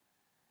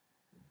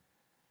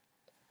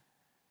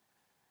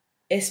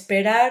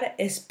Esperar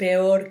es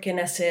peor que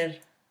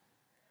nacer,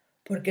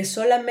 porque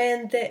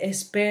solamente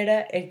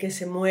espera el que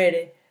se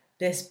muere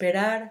de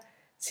esperar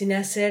sin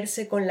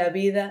hacerse con la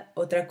vida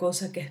otra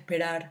cosa que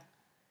esperar,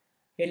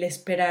 el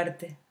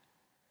esperarte.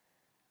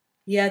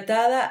 Y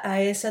atada a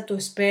esa tu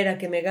espera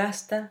que me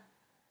gasta,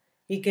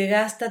 y que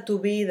gasta tu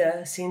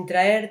vida sin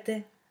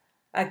traerte,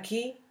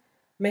 aquí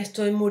me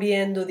estoy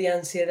muriendo de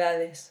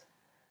ansiedades,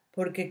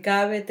 porque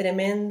cabe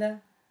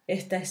tremenda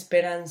esta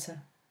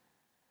esperanza.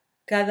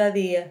 Cada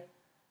día,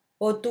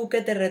 oh tú que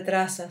te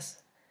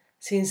retrasas,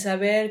 sin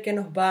saber que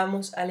nos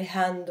vamos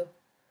alejando,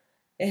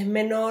 es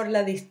menor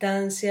la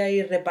distancia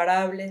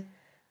irreparable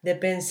de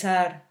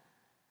pensar,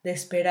 de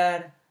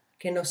esperar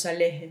que nos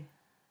aleje.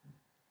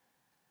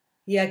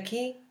 Y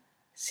aquí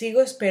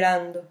sigo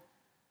esperando,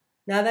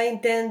 nada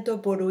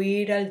intento por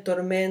huir al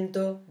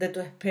tormento de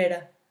tu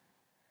espera.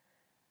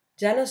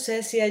 Ya no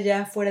sé si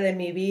allá fuera de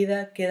mi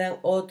vida quedan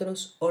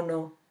otros o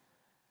no,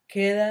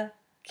 queda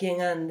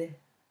quien ande.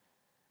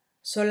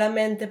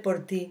 Solamente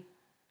por ti,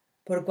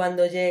 por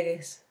cuando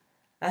llegues,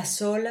 a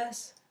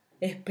solas,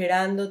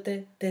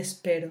 esperándote te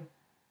espero.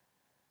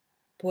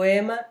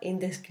 Poema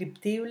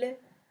Indescriptible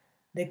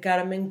de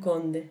Carmen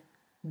Conde.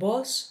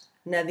 Voz,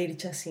 Nadir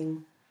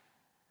Chacín.